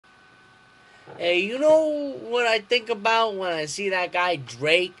Hey, you know what I think about when I see that guy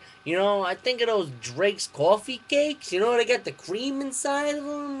Drake? I think of those Drake's coffee cakes. They got the cream inside of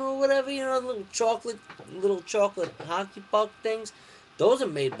them or whatever. Little chocolate hockey puck things. Those are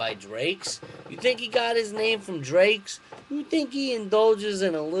made by Drake's. You think he got his name from Drake's? You think he indulges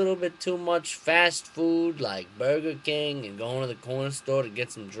in a little bit too much fast food like Burger King and going to the corner store to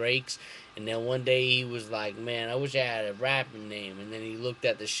get some Drake's? And then one day he was like, "Man, I wish I had a rapping name." And then he looked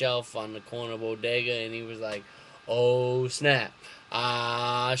at the shelf on the corner bodega and he was like, "Oh snap,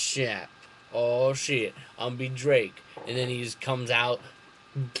 ah snap, oh shit, I'm be Drake." And then he just comes out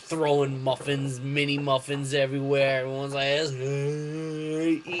throwing muffins, mini muffins everywhere. Everyone's like,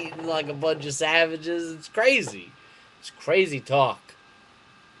 eating like a bunch of savages. It's crazy. It's crazy talk.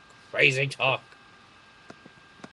 Crazy talk.